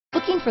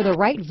Looking for the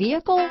right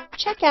vehicle?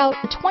 Check out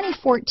the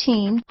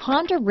 2014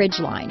 Honda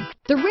Ridgeline.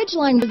 The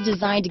Ridgeline was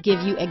designed to give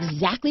you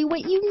exactly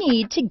what you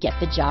need to get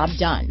the job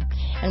done.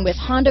 And with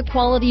Honda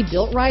quality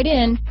built right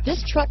in,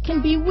 this truck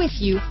can be with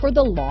you for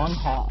the long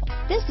haul.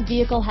 This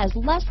vehicle has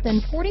less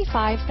than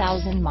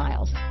 45,000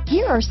 miles.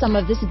 Here are some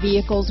of this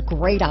vehicle's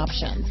great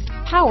options: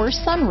 power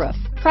sunroof,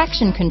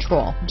 traction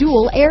control,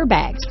 dual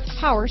airbags,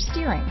 power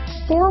steering,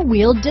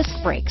 four-wheel disc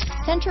brakes,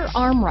 center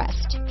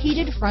armrest,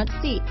 heated front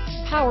seats,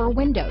 power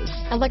windows,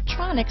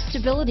 electronic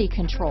stability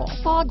control,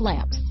 fog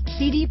lamps,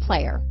 CD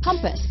player,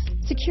 compass,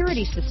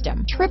 security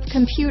system, trip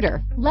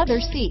computer, leather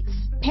seats,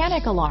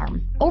 panic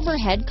alarm,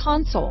 overhead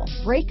console,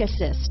 brake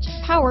assist,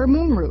 power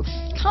moonroof.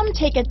 Come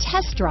take a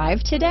test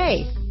drive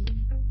today.